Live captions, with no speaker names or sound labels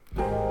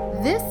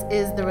This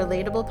is the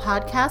Relatable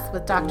Podcast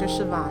with Dr.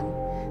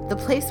 Siobhan, the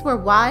place where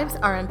wives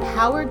are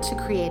empowered to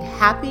create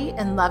happy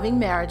and loving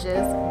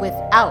marriages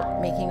without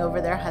making over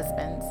their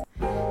husbands.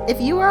 If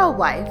you are a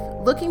wife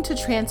looking to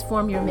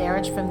transform your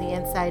marriage from the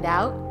inside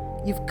out,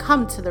 you've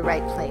come to the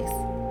right place.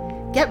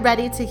 Get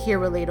ready to hear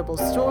relatable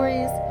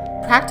stories,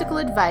 practical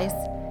advice,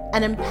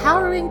 and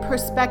empowering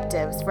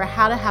perspectives for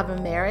how to have a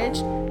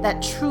marriage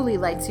that truly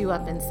lights you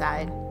up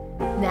inside.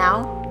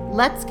 Now,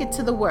 let's get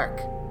to the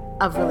work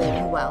of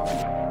relating well.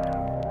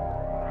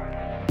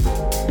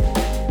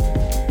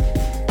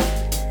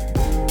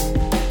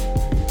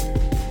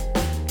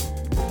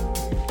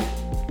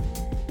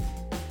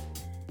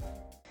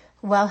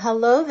 Well,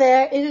 hello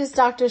there. It is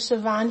Dr.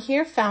 Siobhan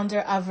here, founder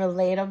of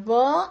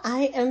Relatable.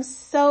 I am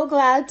so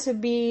glad to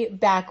be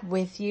back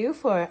with you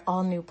for an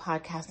all-new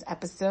podcast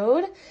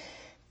episode.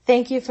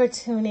 Thank you for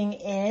tuning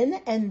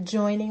in and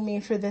joining me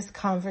for this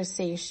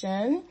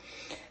conversation.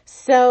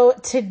 So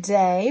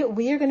today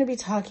we are going to be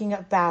talking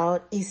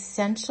about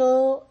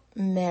essential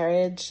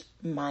marriage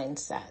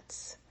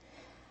mindsets.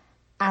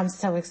 I'm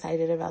so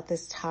excited about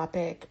this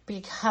topic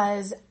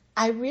because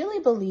I really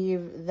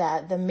believe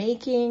that the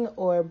making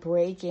or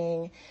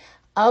breaking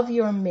of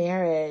your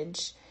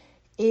marriage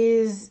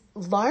is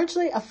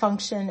largely a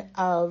function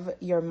of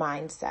your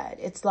mindset.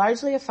 It's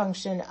largely a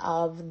function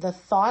of the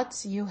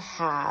thoughts you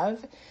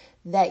have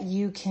that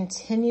you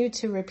continue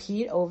to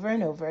repeat over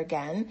and over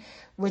again,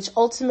 which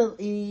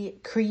ultimately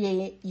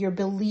create your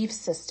belief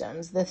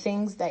systems, the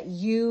things that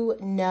you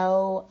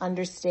know,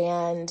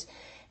 understand,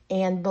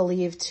 and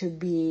believe to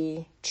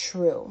be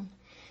true.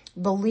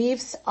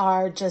 Beliefs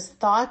are just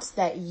thoughts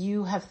that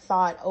you have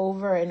thought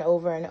over and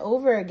over and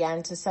over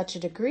again to such a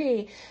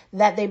degree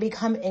that they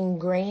become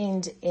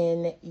ingrained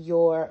in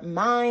your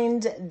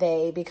mind.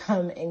 They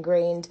become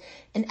ingrained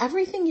in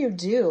everything you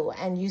do,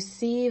 and you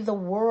see the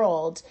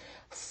world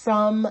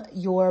from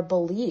your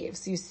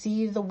beliefs. You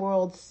see the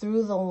world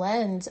through the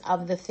lens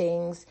of the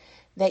things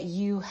that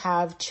you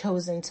have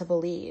chosen to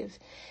believe.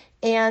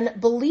 And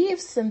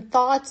beliefs and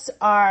thoughts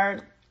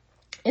are,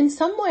 in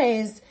some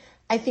ways,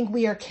 I think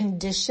we are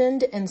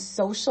conditioned and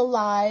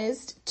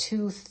socialized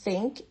to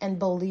think and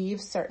believe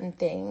certain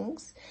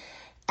things.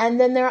 And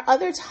then there are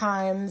other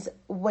times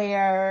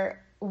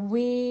where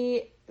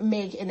we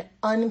make an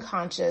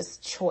unconscious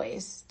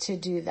choice to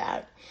do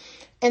that.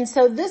 And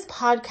so this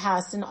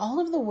podcast and all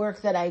of the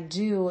work that I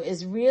do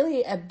is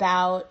really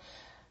about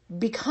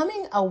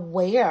becoming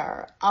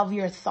aware of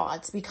your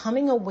thoughts,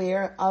 becoming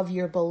aware of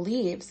your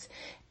beliefs,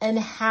 and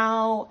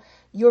how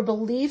your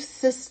belief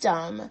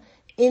system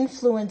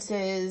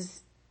influences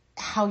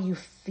how you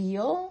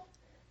feel,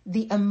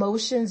 the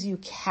emotions you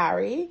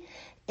carry,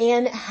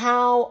 and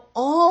how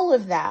all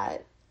of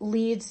that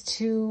leads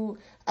to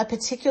a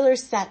particular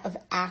set of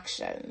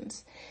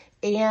actions.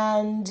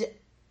 And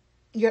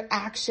your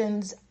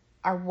actions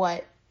are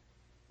what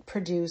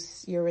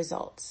produce your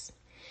results.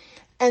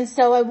 And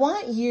so I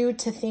want you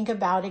to think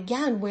about,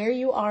 again, where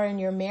you are in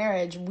your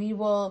marriage. We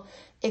will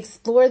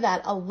explore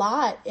that a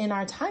lot in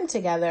our time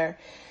together.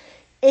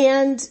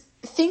 And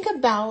think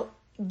about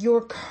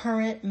your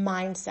current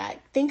mindset.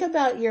 Think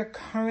about your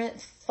current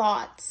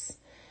thoughts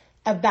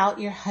about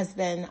your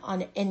husband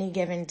on any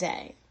given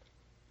day.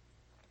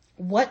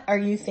 What are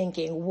you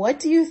thinking? What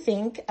do you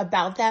think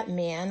about that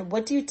man?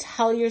 What do you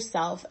tell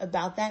yourself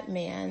about that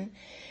man?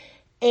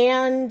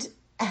 And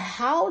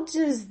how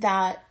does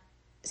that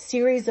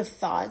series of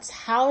thoughts,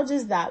 how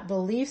does that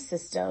belief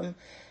system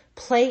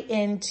play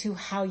into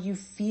how you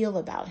feel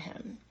about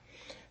him?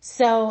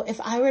 So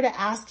if I were to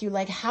ask you,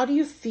 like, how do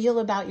you feel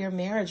about your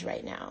marriage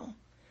right now?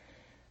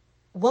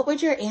 What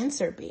would your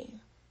answer be?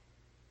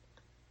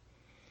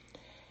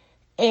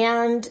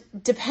 And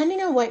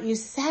depending on what you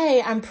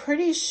say, I'm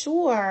pretty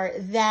sure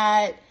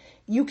that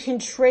you can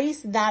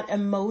trace that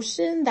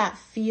emotion, that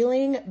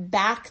feeling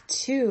back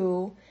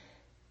to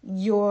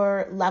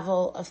your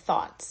level of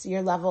thoughts,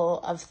 your level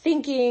of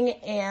thinking,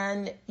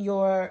 and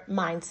your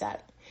mindset.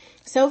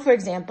 So for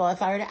example,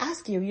 if I were to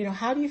ask you,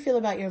 how do you feel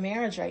about your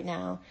marriage right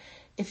now?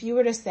 If you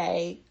were to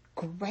say,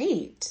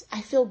 great, I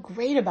feel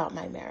great about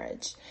my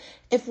marriage.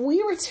 If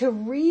we were to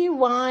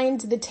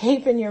rewind the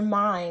tape in your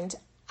mind,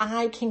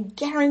 I can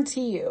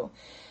guarantee you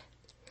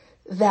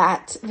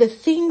that the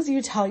things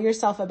you tell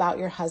yourself about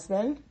your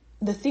husband,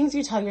 the things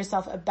you tell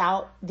yourself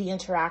about the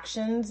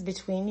interactions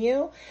between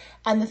you,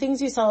 and the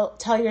things you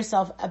tell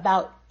yourself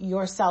about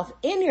yourself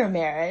in your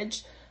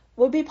marriage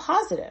would be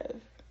positive,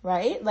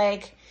 right?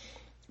 Like,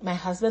 my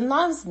husband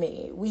loves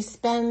me. We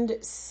spend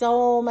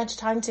so much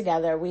time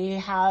together. We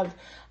have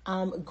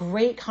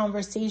great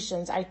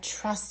conversations. I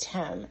trust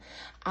him.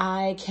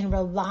 I can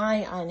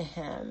rely on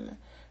him,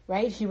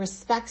 right? He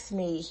respects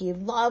me. He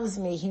loves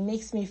me. He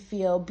makes me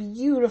feel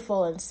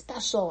beautiful and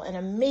special and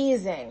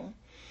amazing.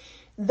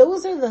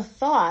 Those are the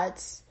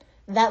thoughts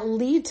that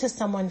lead to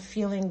someone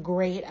feeling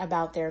great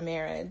about their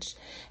marriage.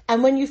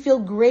 And when you feel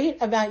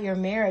great about your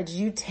marriage,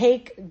 you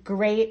take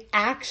great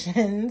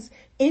actions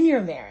in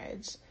your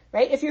marriage.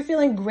 right? If you're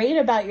feeling great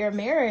about your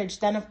marriage,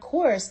 then of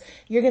course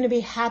you're going to be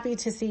happy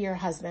to see your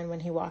husband when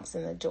he walks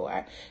in the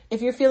door.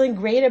 If you're feeling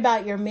great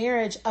about your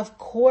marriage, of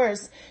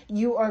course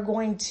you are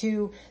going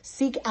to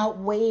seek out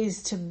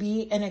ways to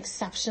be an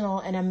exceptional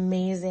and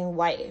amazing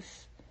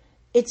wife.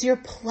 It's your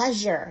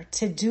pleasure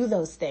to do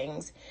those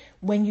things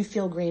when you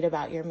feel great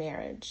about your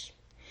marriage.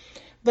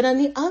 But on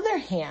the other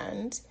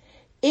hand,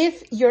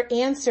 if your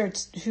answer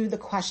to the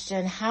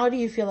question, how do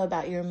you feel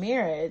about your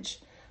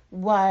marriage,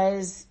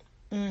 was,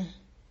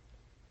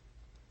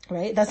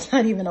 right? That's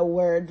not even a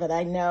word, but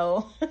I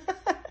know,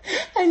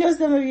 I know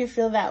some of you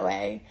feel that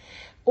way.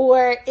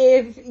 Or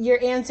if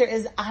your answer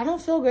is, I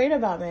don't feel great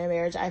about my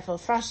marriage, I feel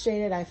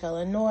frustrated, I feel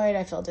annoyed,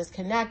 I feel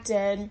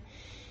disconnected,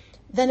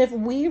 then if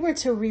we were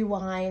to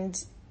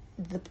rewind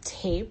the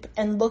tape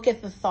and look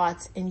at the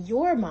thoughts in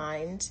your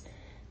mind,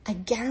 I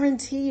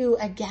guarantee you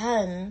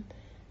again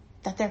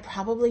that they're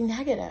probably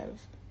negative,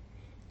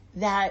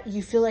 that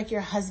you feel like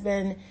your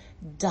husband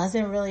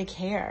doesn't really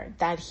care,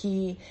 that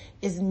he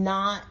is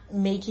not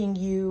making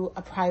you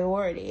a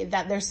priority,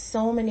 that there's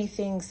so many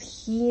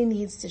things he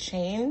needs to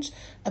change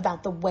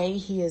about the way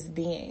he is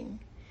being,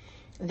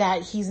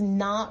 that he's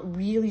not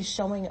really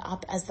showing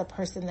up as the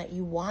person that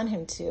you want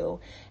him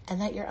to,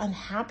 and that you're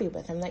unhappy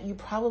with him, that you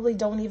probably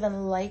don't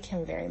even like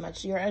him very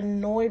much. You're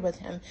annoyed with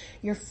him.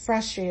 You're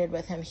frustrated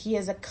with him. He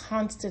is a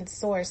constant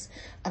source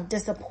of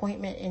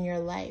disappointment in your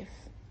life.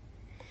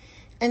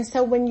 And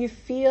so when you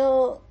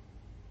feel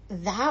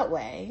that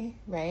way,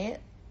 right,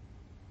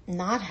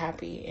 not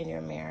happy in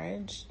your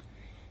marriage,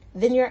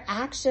 then your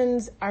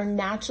actions are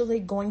naturally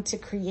going to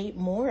create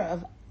more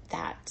of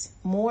that,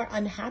 more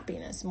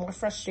unhappiness, more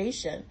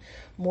frustration,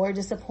 more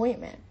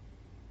disappointment,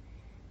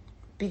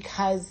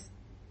 because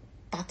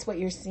that's what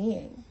you're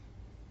seeing.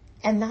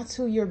 And that's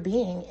who you're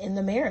being in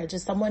the marriage,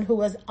 is someone who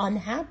was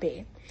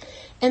unhappy.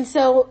 And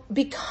so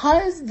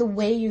because the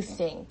way you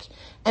think,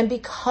 and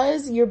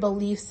because your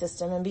belief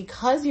system, and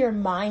because your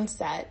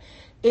mindset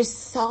is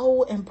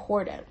so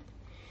important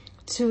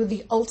to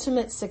the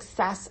ultimate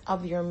success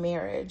of your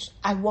marriage,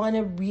 I want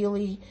to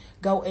really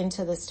go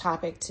into this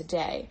topic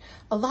today.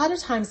 A lot of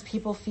times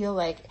people feel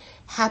like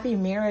happy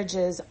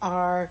marriages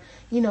are,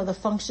 the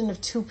function of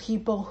two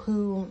people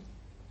who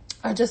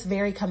are just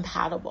very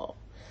compatible,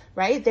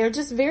 right? They're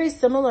just very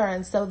similar.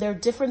 And so their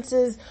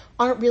differences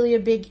aren't really a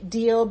big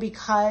deal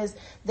because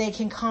they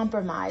can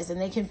compromise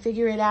and they can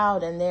figure it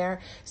out and they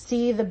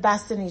see the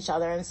best in each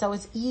other. And so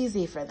it's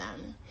easy for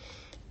them.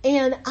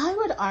 And I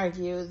would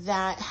argue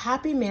that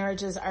happy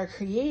marriages are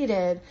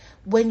created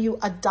when you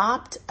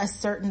adopt a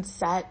certain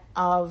set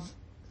of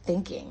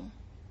thinking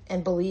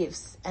and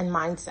beliefs and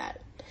mindset.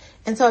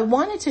 And so I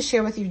wanted to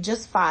share with you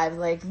just 5,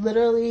 like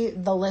literally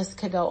the list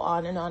could go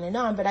on and on and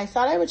on, but I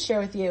thought I would share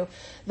with you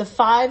the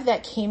 5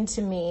 that came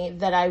to me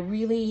that I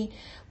really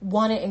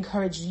want to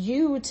encourage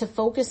you to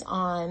focus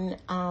on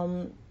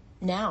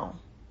now,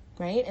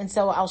 right? And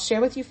so I'll share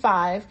with you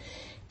 5,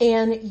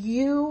 and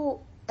you,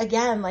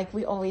 again, like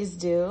we always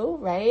do,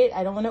 right?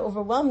 I don't want to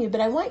overwhelm you,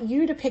 but I want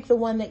you to pick the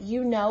one that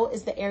you know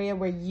is the area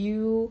where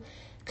you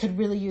could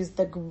really use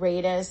the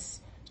greatest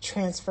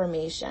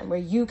transformation, where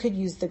you could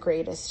use the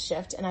greatest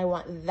shift. And I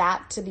want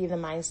that to be the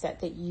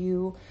mindset that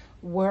you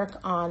work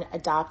on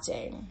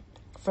adopting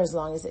for as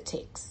long as it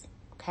takes.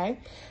 Okay.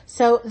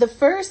 So the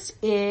first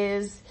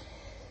is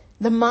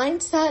the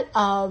mindset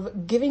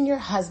of giving your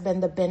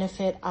husband the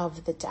benefit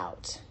of the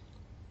doubt.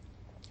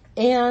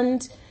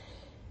 And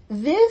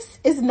this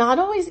is not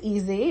always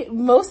easy.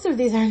 Most of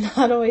these are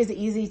not always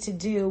easy to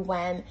do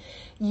when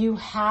you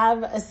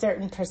have a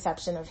certain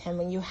perception of him,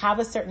 when you have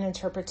a certain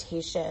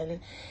interpretation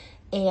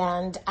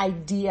and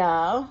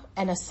idea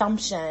and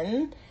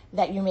assumption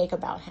that you make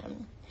about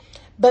him.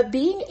 But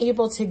being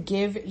able to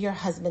give your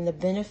husband the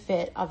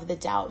benefit of the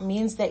doubt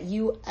means that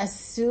you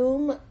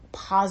assume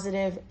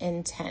positive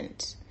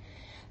intent.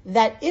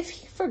 That if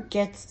he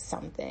forgets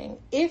something,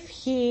 if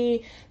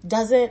he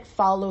doesn't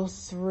follow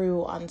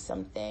through on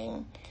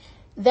something,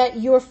 that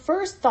your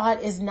first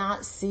thought is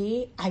not,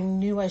 see, I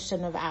knew I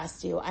shouldn't have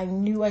asked you. I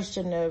knew I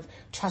shouldn't have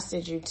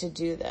trusted you to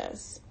do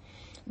this.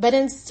 But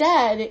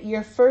instead,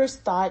 your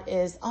first thought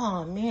is,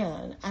 oh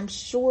man, I'm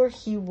sure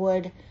he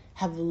would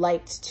have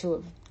liked to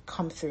have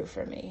come through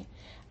for me.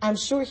 I'm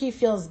sure he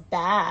feels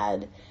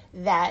bad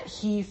that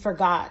he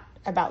forgot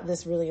about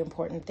this really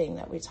important thing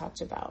that we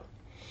talked about.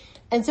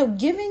 And so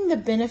giving the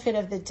benefit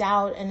of the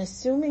doubt and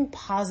assuming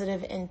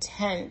positive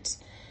intent,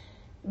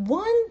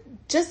 one,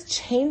 just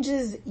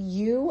changes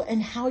you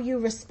and how you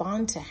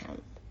respond to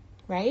him,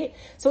 right?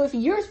 So if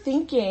you're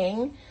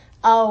thinking,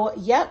 oh,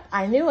 yep,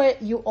 I knew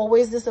it, you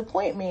always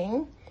disappoint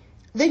me,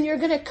 then you're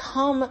going to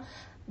come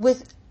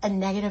with a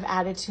negative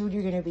attitude.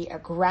 You're going to be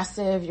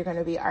aggressive. You're going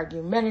to be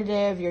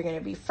argumentative. You're going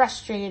to be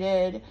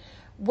frustrated.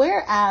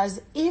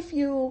 Whereas if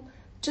you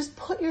just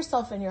put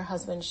yourself in your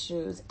husband's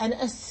shoes and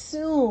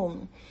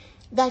assume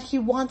that he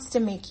wants to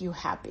make you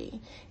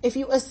happy, if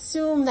you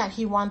assume that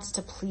he wants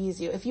to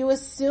please you, if you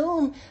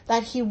assume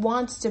that he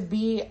wants to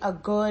be a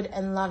good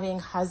and loving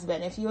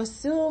husband, if you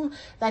assume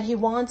that he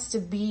wants to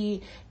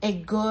be a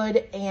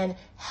good and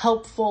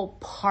helpful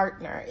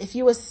partner, if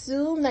you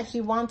assume that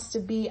he wants to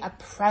be a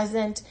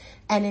present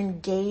and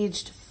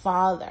engaged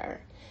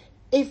father,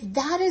 if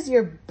that is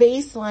your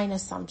baseline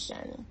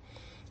assumption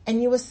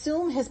and you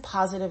assume his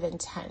positive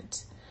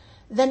intent,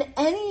 then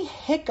any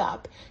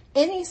hiccup,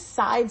 any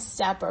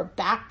sidestep or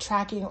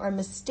backtracking or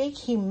mistake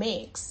he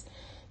makes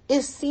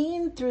is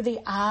seen through the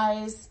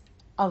eyes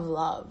of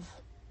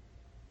love,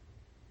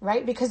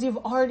 right? Because you've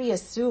already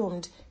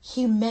assumed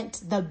he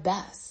meant the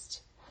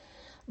best.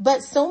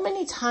 But so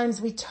many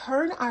times we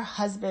turn our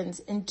husbands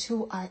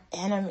into our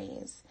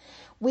enemies.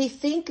 We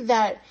think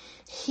that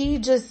he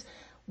just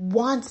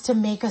wants to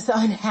make us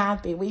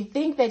unhappy. We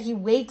think that he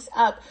wakes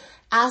up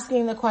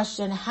asking the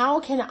question, how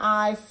can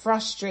I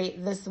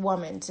frustrate this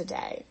woman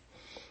today?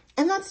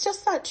 And that's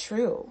just not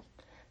true,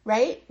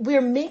 right? We're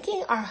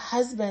making our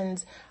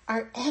husbands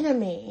our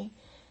enemy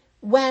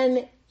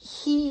when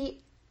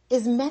he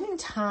is many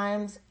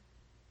times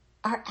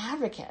our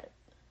advocate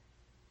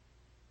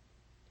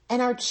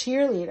and our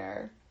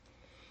cheerleader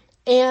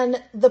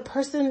and the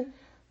person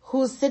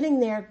who's sitting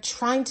there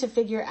trying to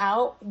figure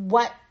out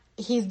what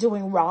he's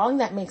doing wrong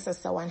that makes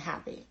us so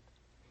unhappy.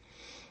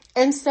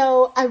 And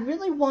so I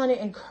really want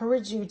to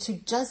encourage you to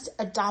just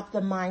adopt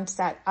the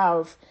mindset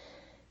of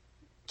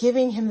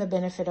giving him the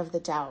benefit of the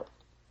doubt.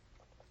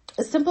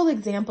 A simple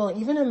example,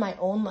 even in my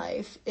own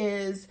life,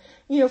 is,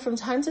 from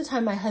time to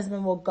time, my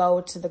husband will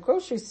go to the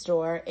grocery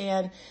store,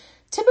 and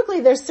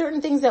typically there's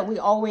certain things that we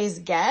always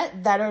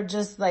get that are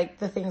just like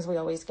the things we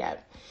always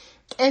get.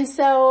 And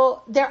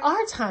so there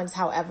are times,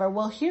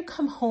 however, he'll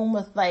come home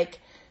with like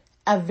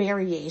a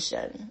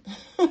variation,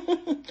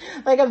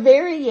 like a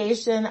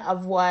variation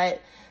of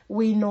what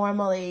we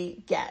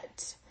normally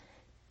get.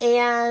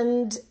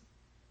 And,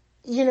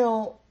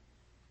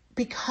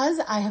 because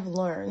I have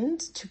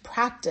learned to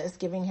practice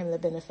giving him the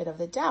benefit of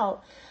the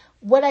doubt,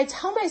 what I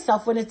tell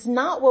myself when it's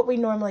not what we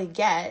normally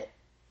get,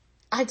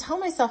 I tell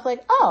myself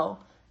like, oh,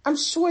 I'm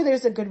sure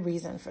there's a good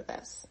reason for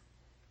this.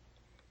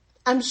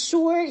 I'm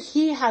sure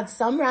he had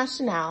some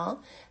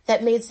rationale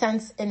that made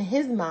sense in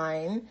his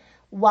mind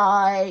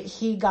why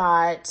he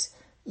got,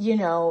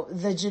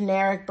 the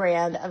generic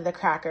brand of the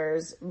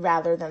crackers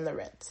rather than the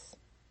Ritz.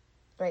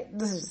 Right?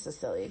 This is just a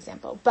silly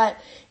example, but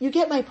you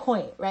get my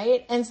point,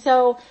 right? And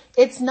so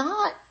it's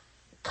not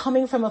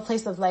coming from a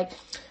place of like,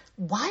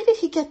 why did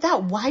he get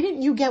that? Why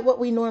didn't you get what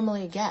we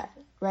normally get?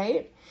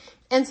 Right?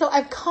 And so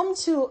I've come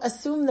to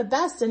assume the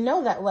best and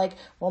know that like,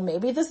 well,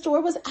 maybe the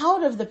store was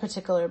out of the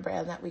particular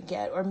brand that we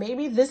get, or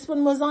maybe this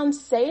one was on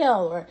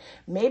sale, or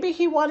maybe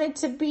he wanted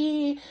to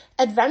be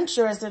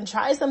adventurous and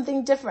try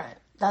something different.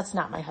 That's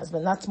not my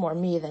husband. That's more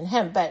me than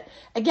him. But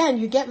again,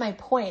 you get my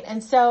point.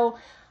 And so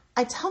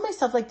I tell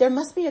myself like, there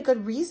must be a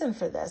good reason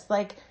for this.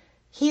 Like,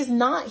 he's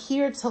not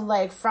here to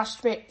like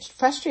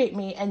frustrate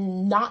me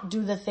and not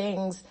do the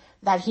things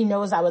that he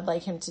knows I would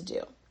like him to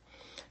do.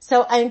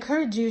 So I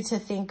encourage you to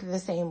think the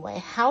same way.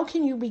 How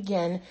can you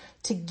begin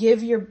to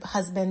give your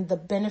husband the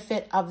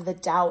benefit of the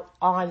doubt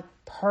on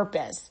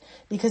purpose?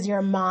 Because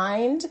your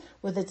mind,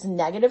 with its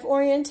negative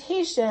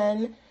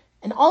orientation,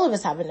 and all of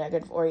us have a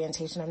negative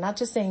orientation. I'm not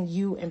just saying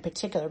you in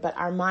particular, but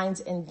our minds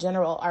in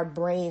general, our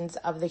brains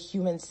of the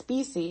human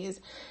species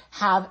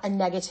have a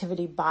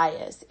negativity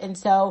bias. And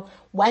so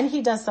when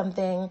he does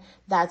something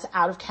that's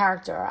out of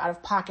character or out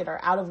of pocket or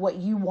out of what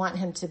you want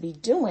him to be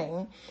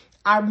doing,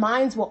 our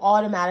minds will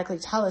automatically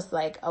tell us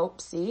like, oh,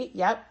 see,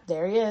 yep,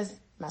 there he is,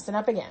 messing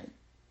up again.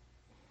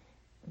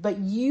 But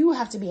you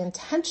have to be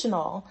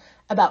intentional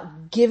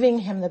about giving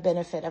him the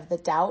benefit of the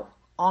doubt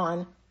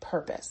on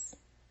purpose.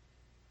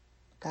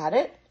 Got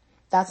it?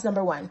 That's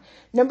number one.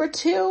 Number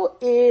two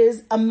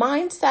is a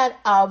mindset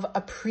of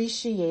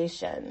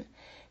appreciation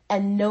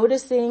and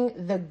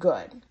noticing the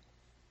good.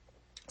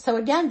 So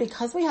again,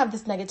 because we have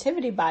this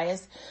negativity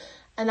bias,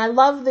 and I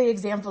love the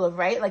example of,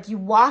 right, like you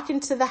walk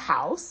into the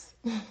house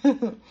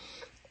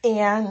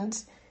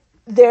and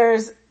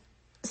there's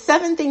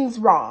 7 things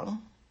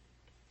wrong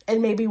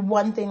and maybe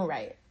 1 thing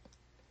right.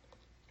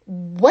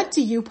 What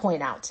do you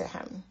point out to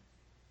him?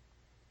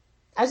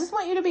 I just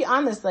want you to be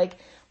honest. Like,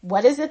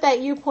 what is it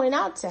that you point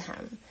out to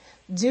him?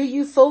 Do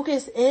you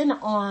focus in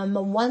on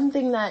the one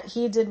thing that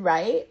he did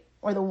right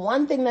or the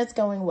one thing that's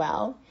going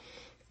well?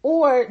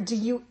 Or do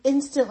you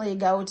instantly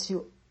go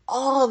to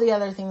all the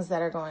other things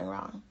that are going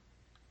wrong?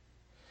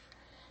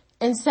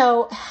 And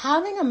so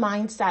having a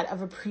mindset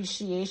of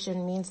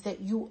appreciation means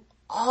that you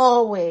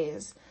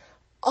always,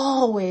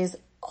 always,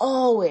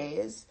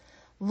 always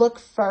look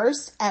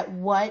first at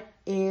what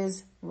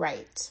is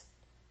right,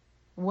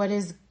 what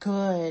is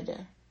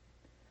good,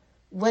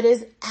 what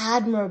is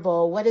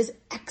admirable, what is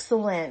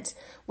excellent,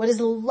 what is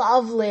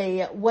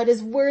lovely, what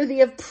is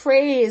worthy of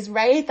praise,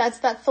 right? That's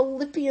that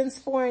Philippians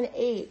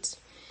 4:8.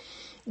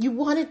 You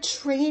want to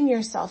train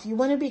yourself. You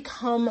want to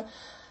become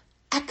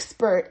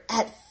expert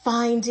at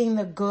finding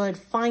the good,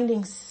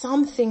 finding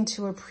something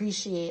to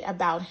appreciate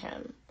about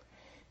him.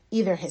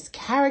 Either his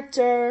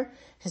character,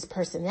 his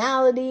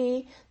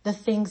personality, the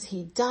things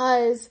he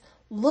does.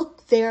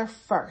 Look there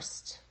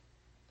first,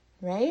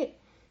 right?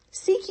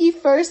 Seek ye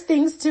first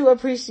things to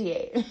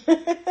appreciate.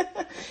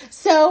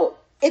 So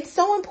it's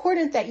so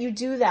important that you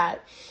do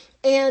that.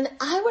 And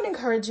I would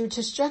encourage you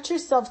to stretch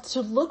yourself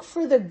to look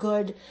for the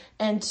good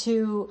and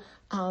to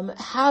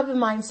have a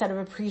mindset of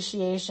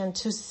appreciation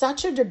to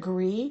such a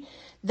degree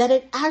that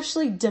it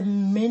actually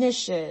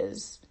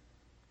diminishes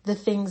the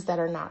things that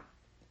are not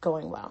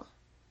going well.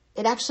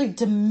 It actually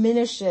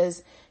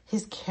diminishes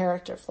his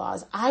character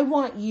flaws. I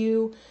want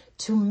you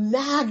to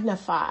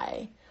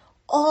magnify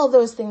all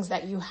those things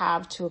that you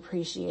have to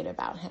appreciate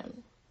about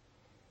him.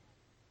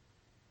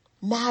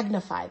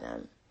 Magnify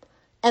them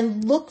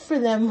and look for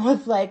them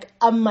with like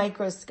a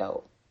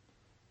microscope.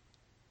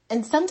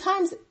 And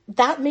sometimes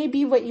that may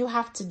be what you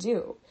have to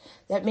do.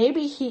 That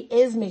maybe he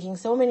is making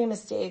so many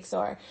mistakes,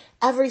 or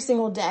every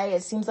single day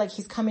it seems like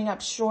he's coming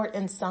up short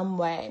in some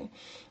way,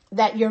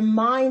 that your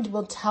mind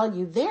will tell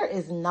you there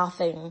is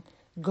nothing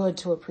good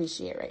to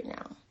appreciate right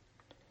now.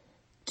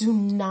 Do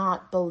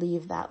not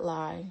believe that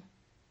lie.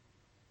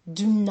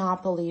 Do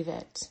not believe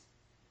it.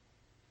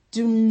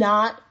 Do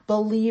not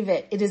believe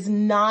it. It is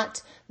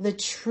not the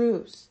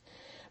truth.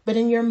 But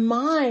in your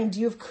mind,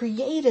 you've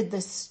created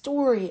this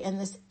story and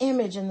this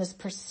image and this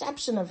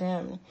perception of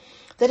him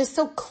that is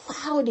so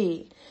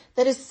cloudy,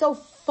 that is so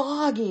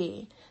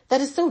foggy, that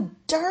is so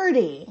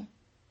dirty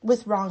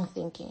with wrong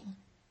thinking.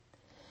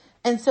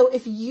 And so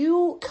if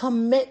you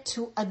commit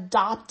to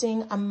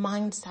adopting a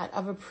mindset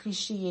of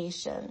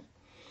appreciation,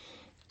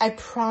 I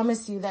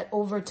promise you that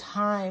over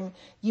time,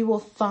 you will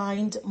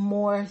find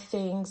more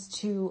things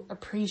to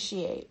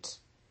appreciate.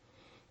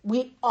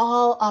 We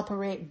all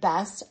operate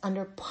best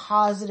under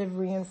positive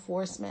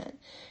reinforcement.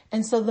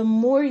 And so the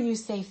more you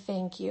say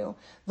thank you,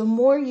 the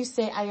more you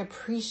say, I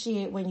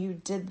appreciate when you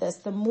did this,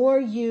 the more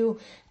you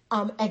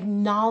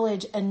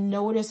acknowledge and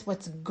notice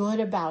what's good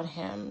about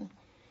him,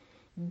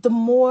 the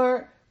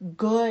more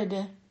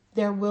good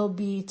there will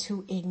be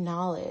to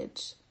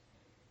acknowledge,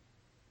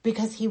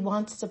 because he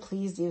wants to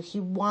please you. He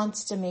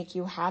wants to make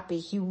you happy.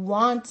 He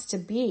wants to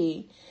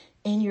be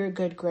in your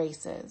good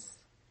graces.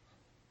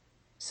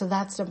 So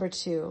that's number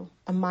 2,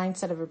 a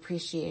mindset of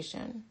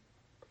appreciation.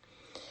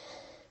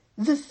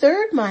 The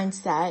third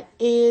mindset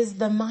is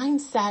the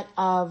mindset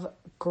of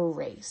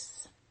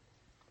grace.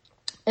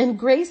 And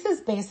grace is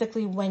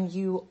basically when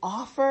you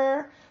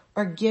offer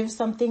or give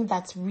something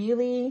that's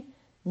really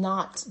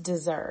not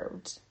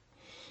deserved.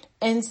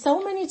 And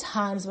so many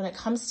times when it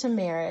comes to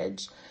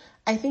marriage,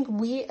 I think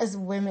we as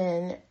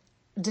women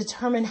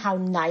determine how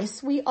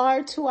nice we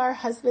are to our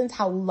husbands,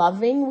 how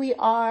loving we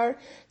are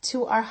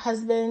to our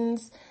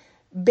husbands,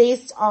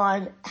 based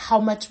on how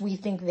much we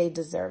think they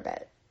deserve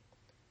it,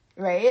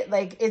 right?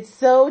 Like, it's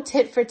so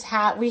tit for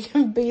tat. We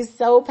can be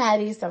so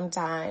petty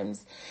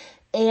sometimes.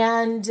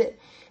 And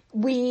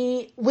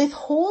we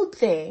withhold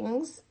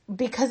things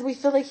because we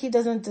feel like he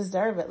doesn't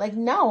deserve it. Like,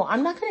 no,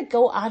 I'm not going to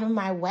go out of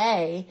my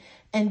way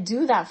and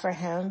do that for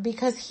him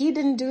because he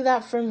didn't do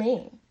that for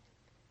me,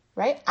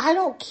 right? I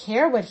don't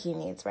care what he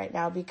needs right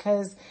now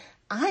because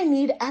I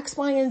need X,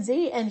 Y, and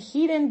Z, and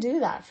he didn't do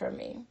that for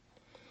me.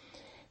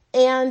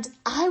 And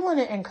I want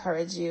to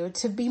encourage you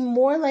to be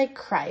more like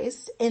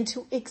Christ and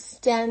to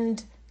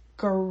extend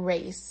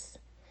grace,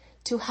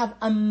 to have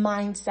a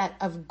mindset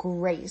of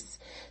grace,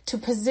 to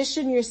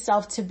position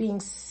yourself to being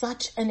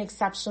such an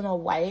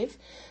exceptional wife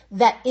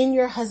that in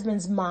your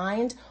husband's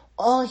mind,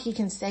 all he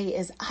can say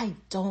is, I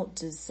don't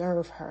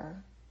deserve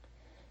her.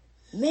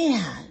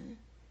 Man,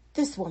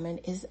 this woman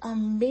is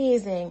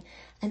amazing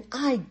and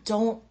I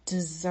don't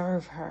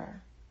deserve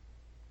her.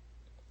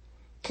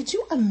 Could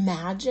you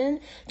imagine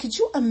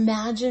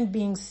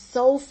being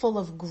so full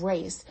of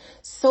grace,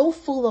 so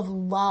full of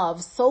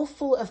love, so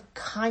full of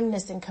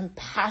kindness and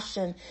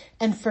compassion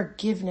and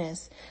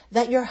forgiveness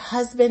that your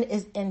husband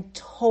is in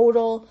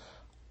total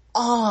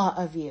awe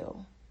of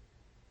you?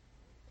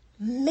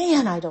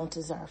 Man, I don't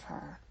deserve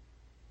her.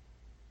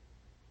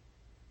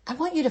 I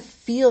want you to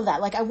feel that.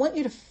 Like, I want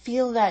you to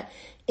feel that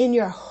in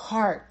your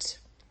heart,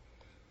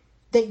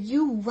 that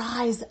you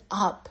rise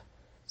up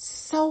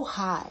so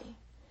high.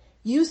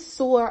 You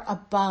soar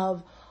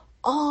above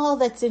all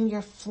that's in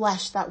your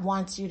flesh that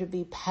wants you to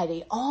be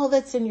petty, all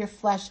that's in your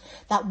flesh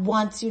that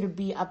wants you to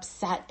be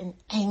upset and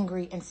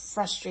angry and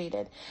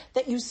frustrated,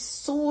 that you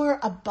soar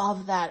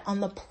above that on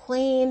the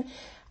plane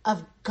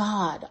of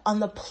God, on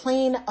the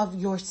plane of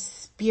your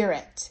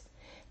spirit,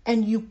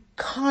 and you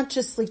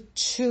consciously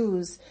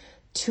choose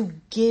to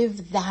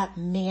give that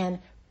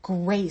man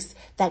grace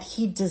that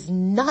he does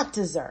not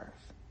deserve.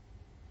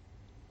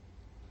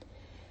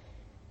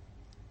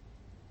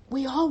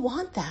 We all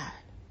want that,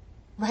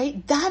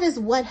 right? That is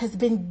what has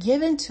been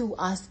given to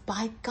us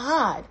by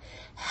God.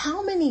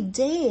 How many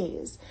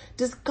days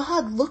does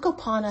God look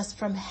upon us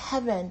from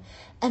heaven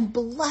and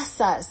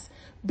bless us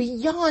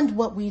beyond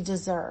what we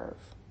deserve?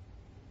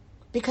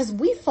 Because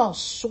we fall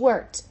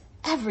short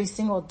every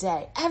single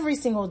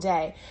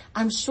day.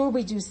 I'm sure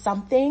we do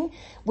something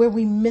where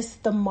we miss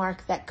the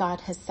mark that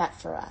God has set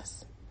for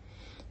us.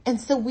 And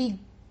so we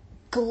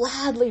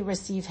gladly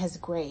receive his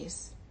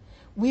grace.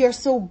 We are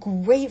so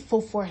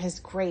grateful for his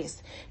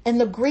grace. And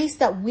the grace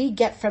that we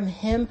get from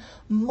him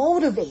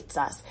motivates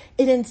us.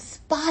 It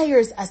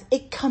inspires us.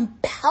 It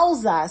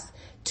compels us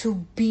to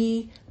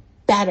be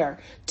better,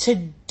 to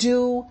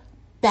do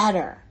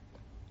better.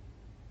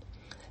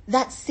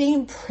 That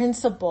same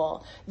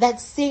principle, that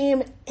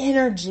same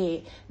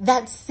energy,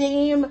 that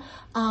same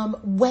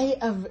way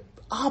of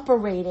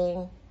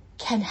operating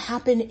can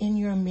happen in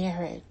your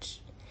marriage.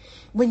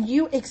 When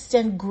you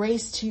extend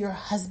grace to your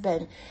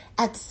husband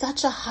at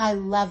such a high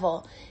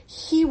level,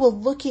 he will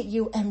look at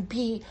you and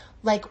be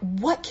like,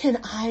 what can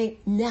I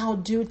now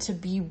do to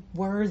be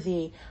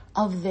worthy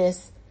of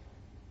this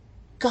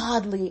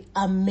godly,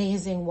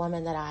 amazing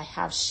woman that I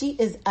have? She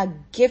is a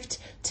gift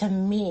to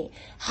me.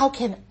 How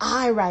can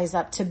I rise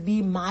up to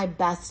be my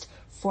best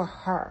for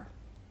her?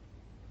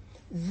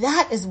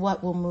 That is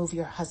what will move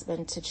your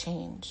husband to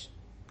change.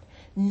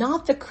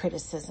 Not the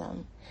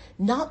criticism,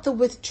 not the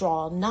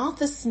withdrawal, not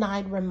the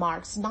snide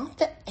remarks, not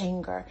the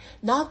anger,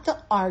 not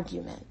the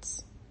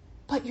arguments,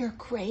 but your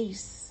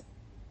grace.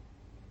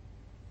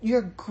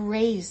 Your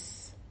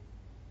grace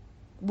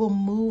will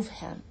move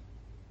him.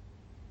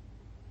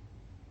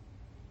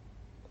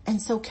 And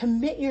so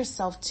commit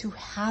yourself to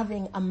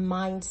having a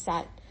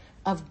mindset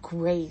of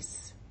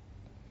grace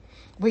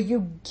where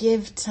you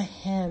give to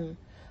him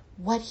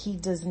what he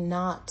does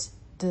not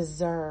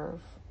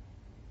deserve.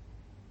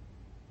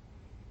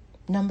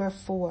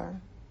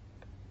 Mindset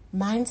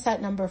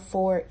number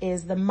 4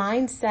 is the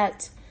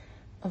mindset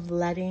of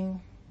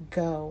letting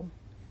go.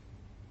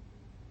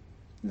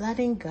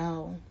 Letting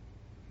go.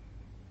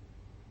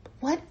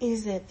 What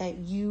is it that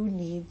you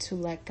need to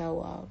let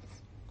go of?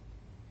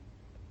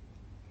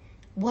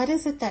 What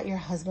is it that your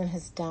husband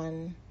has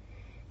done?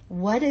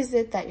 What is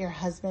it that your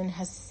husband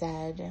has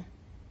said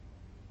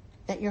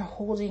that you're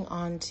holding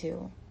on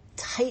to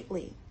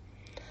tightly?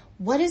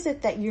 What is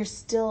it that you're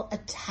still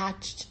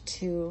attached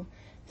to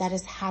that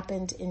has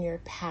happened in your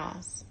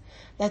past?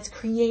 That's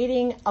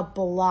creating a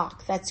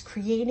block, that's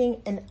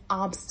creating an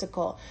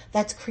obstacle,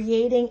 that's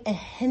creating a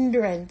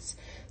hindrance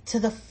to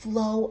the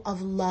flow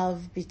of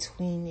love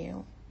between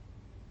you.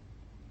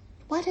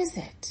 What is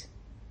it?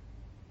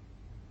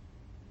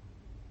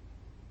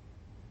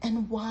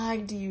 And why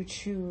do you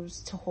choose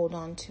to hold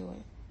on to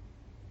it?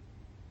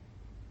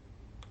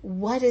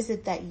 What is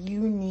it that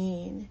you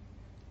need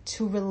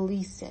to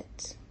release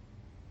it?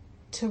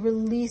 To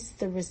release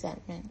the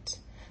resentment,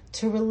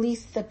 to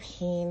release the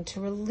pain, to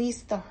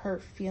release the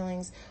hurt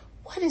feelings.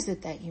 What is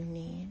it that you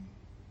need?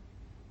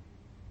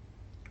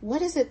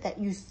 What is it that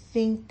you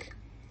think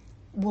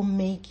will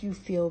make you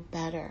feel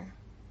better?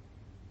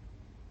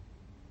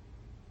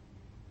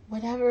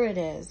 Whatever it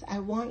is, I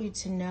want you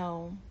to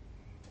know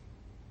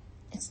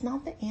it's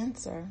not the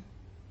answer.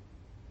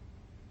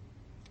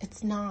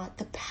 It's not.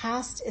 The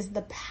past is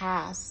the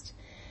past.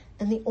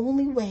 And the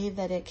only way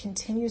that it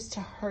continues to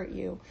hurt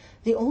you,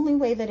 the only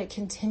way that it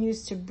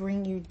continues to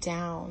bring you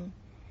down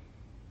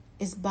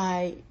is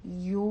by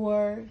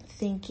your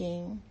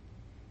thinking,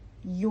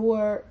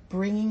 your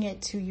bringing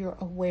it to your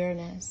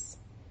awareness,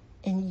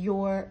 and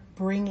your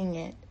bringing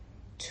it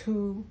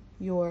to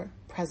your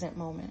present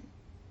moment.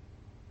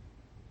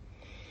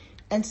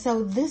 And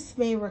so this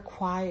may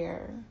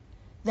require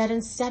that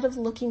instead of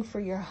looking for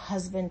your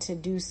husband to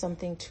do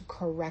something to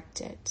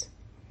correct it,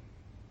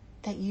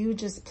 that you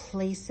just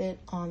place it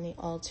on the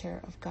altar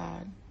of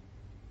God,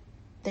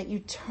 that you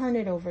turn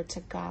it over to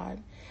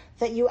God,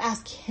 that you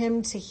ask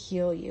him to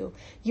heal you.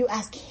 You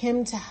ask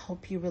him to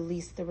help you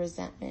release the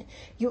resentment.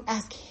 You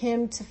ask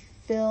him to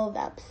fill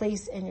that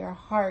place in your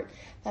heart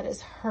that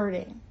is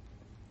hurting.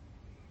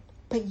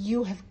 But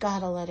you have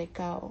got to let it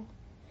go.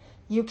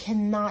 You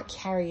cannot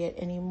carry it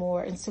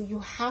anymore. And so you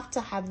have to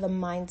have the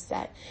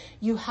mindset.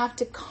 You have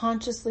to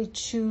consciously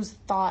choose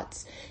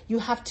thoughts. You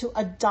have to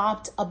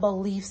adopt a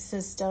belief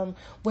system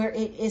where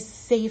it is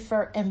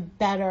safer and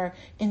better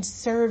and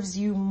serves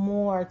you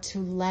more to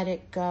let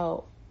it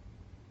go.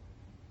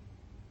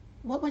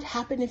 What would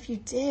happen if you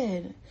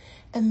did?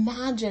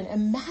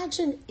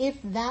 Imagine if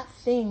that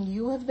thing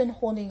you have been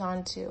holding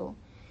on to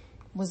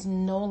was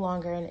no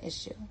longer an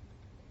issue.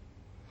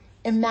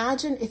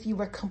 Imagine if you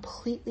were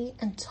completely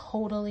and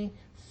totally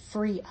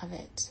free of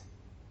it.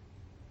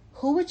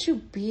 Who would you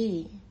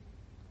be?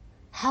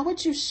 How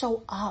would you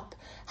show up?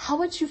 How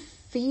would you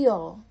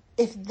feel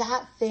if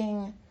that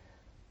thing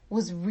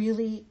was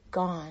really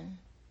gone?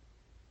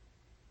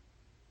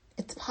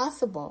 It's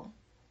possible.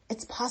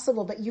 It's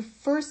possible, but you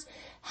first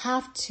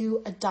have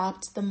to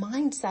adopt the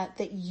mindset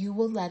that you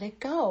will let it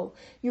go.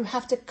 You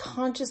have to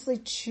consciously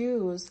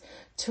choose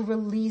to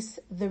release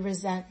the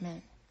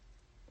resentment.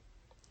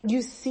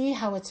 You see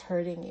how it's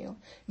hurting you.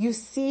 You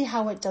see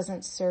how it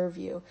doesn't serve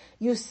you.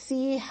 You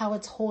see how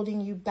it's holding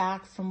you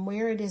back from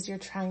where it is you're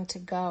trying to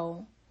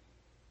go.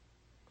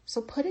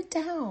 So put it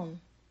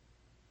down.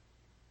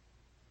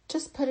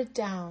 Just put it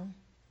down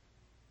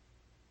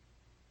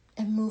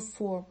and move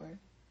forward.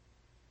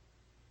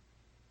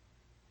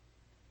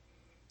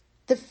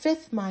 The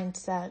fifth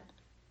mindset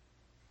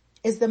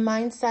is the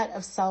mindset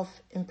of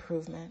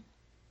self-improvement.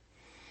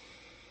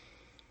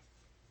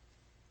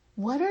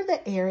 What are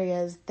the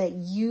areas that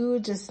you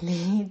just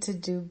need to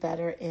do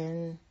better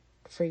in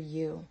for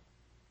you?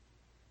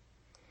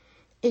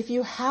 If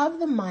you have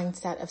the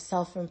mindset of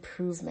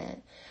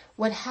self-improvement,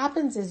 what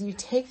happens is you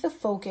take the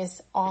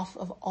focus off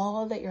of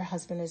all that your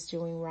husband is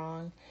doing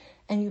wrong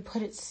and you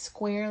put it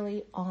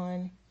squarely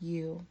on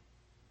you.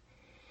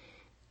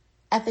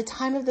 At the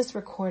time of this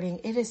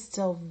recording, it is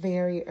still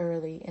very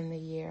early in the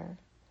year.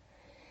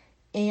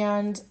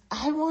 And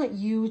I want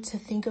you to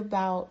think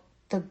about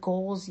the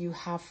goals you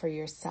have for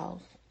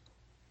yourself.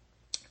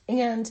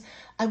 And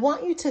I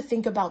want you to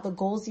think about the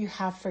goals you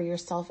have for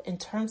yourself in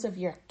terms of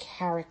your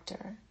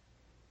character.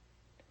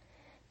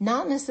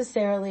 Not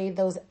necessarily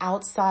those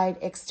outside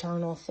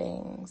external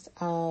things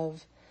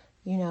of,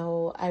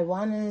 I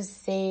want to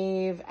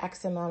save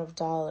X amount of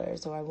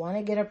dollars, or I want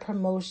to get a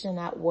promotion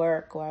at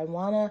work, or I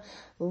want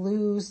to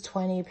lose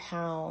 20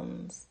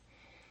 pounds.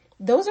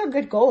 Those are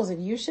good goals,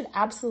 and you should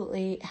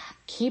absolutely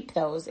keep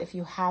those if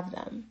you have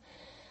them.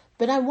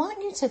 But I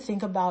want you to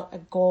think about a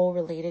goal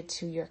related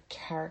to your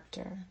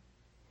character.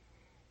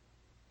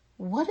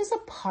 What is a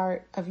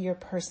part of your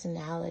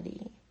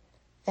personality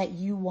that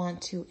you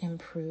want to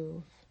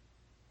improve?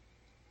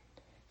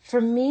 For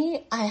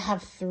me, I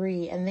have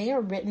 3, and they are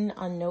written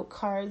on note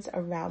cards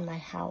around my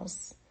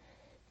house.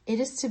 It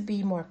is to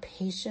be more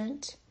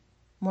patient,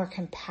 more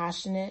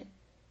compassionate,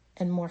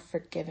 and more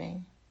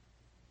forgiving.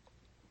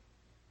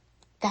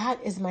 That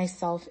is my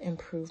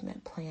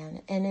self-improvement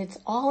plan, and it's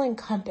all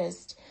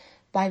encompassed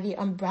by the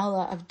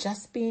umbrella of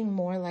just being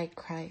more like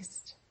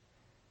Christ,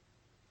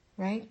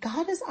 right?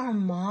 God is our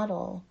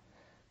model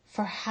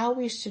for how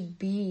we should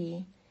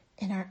be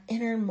in our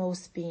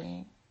innermost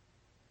being.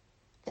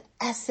 The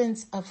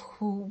essence of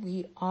who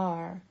we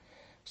are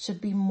should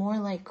be more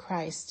like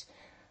Christ,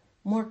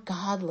 more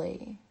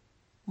godly,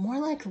 more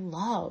like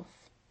love,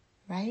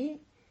 right?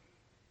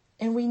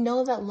 And we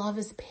know that love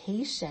is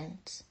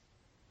patient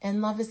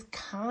and love is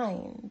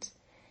kind.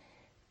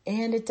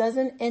 And it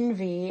doesn't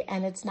envy,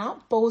 and it's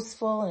not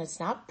boastful, and it's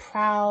not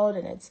proud,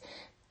 and it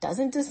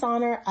doesn't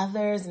dishonor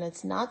others, and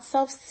it's not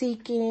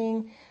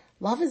self-seeking.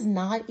 Love is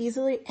not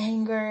easily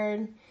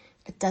angered.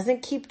 It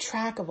doesn't keep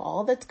track of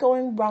all that's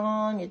going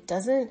wrong. It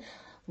doesn't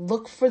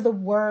look for the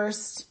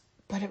worst,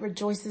 but it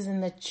rejoices in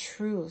the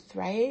truth,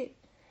 right?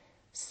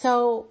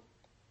 So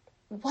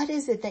what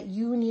is it that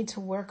you need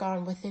to work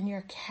on within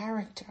your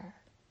character?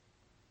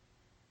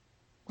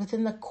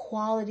 Within the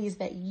qualities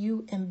that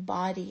you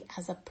embody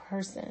as a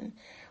person?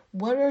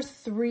 What are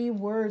 3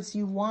 words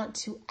you want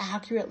to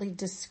accurately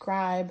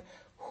describe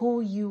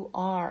who you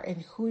are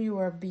and who you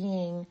are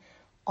being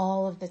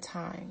all of the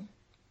time?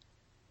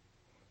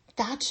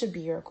 That should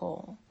be your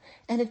goal.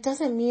 And it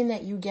doesn't mean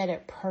that you get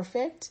it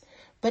perfect,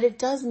 but it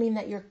does mean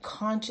that you're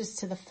conscious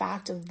to the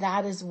fact of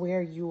that is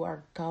where you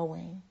are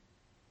going.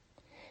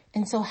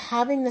 And so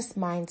having this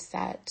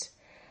mindset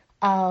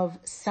of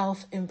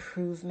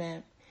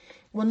self-improvement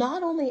will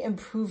not only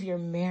improve your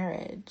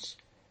marriage,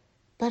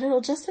 but it'll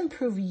just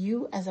improve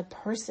you as a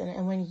person.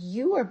 And when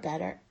you are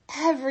better,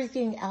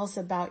 everything else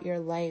about your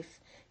life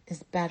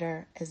is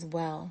better as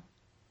well.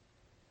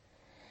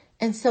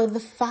 And so the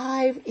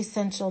 5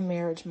 essential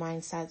marriage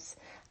mindsets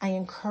I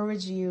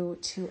encourage you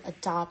to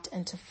adopt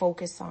and to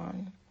focus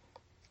on.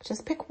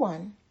 Just pick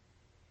one.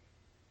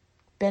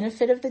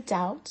 Benefit of the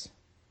doubt,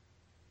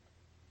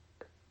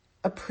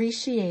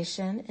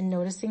 appreciation and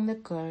noticing the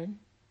good,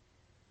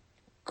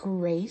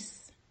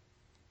 grace,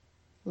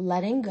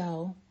 letting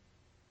go,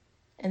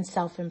 and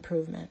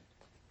self-improvement.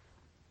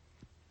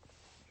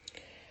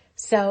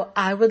 So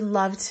I would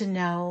love to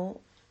know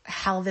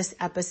how this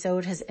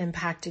episode has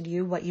impacted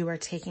you, what you are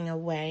taking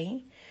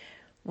away,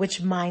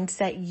 which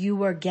mindset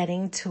you are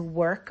getting to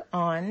work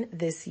on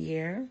this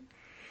year.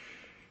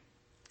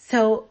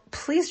 So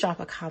please drop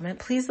a comment.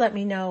 Please let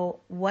me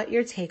know what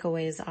your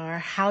takeaways are,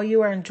 how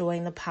you are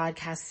enjoying the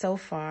podcast so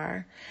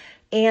far.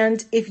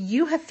 And if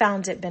you have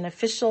found it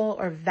beneficial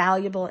or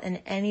valuable in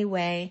any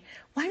way,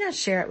 why not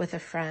share it with a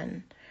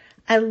friend?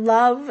 I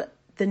love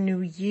the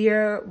new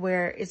year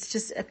where it's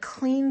just a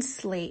clean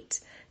slate,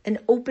 an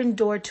open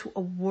door to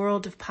a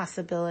world of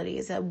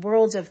possibilities, a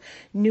world of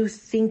new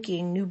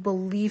thinking, new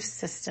belief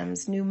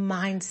systems, new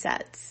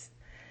mindsets.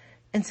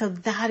 And so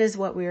that is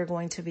what we are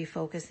going to be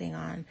focusing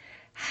on,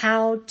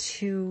 how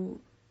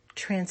to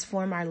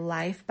transform our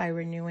life by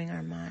renewing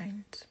our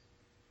mind.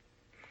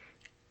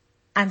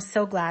 I'm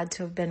so glad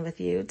to have been with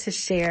you to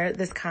share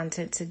this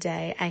content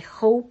today. I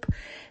hope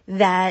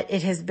that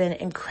it has been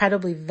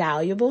incredibly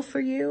valuable for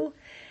you.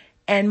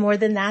 And more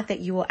than that, that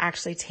you will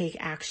actually take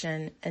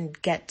action and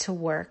get to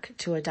work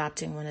to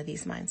adopting one of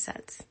these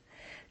mindsets.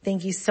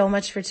 Thank you so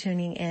much for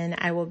tuning in.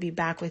 I will be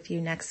back with you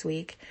next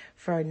week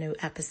for a new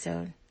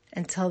episode.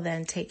 Until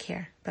then, take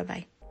care.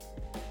 Bye-bye.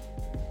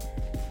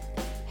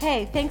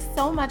 Hey, thanks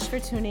so much for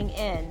tuning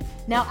in.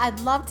 Now, I'd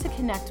love to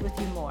connect with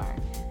you more.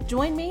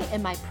 Join me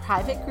in my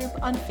private group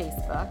on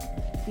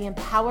Facebook, the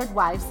Empowered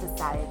Wives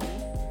Society,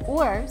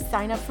 or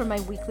sign up for my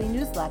weekly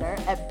newsletter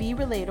at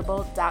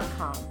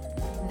berelatable.com.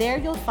 There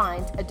you'll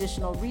find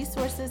additional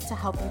resources to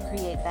help you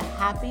create the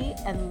happy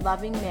and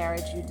loving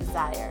marriage you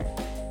desire.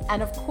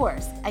 And of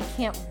course, I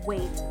can't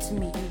wait to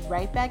meet you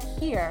right back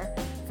here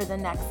for the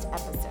next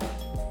episode.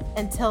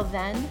 Until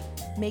then,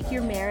 make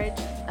your marriage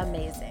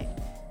amazing.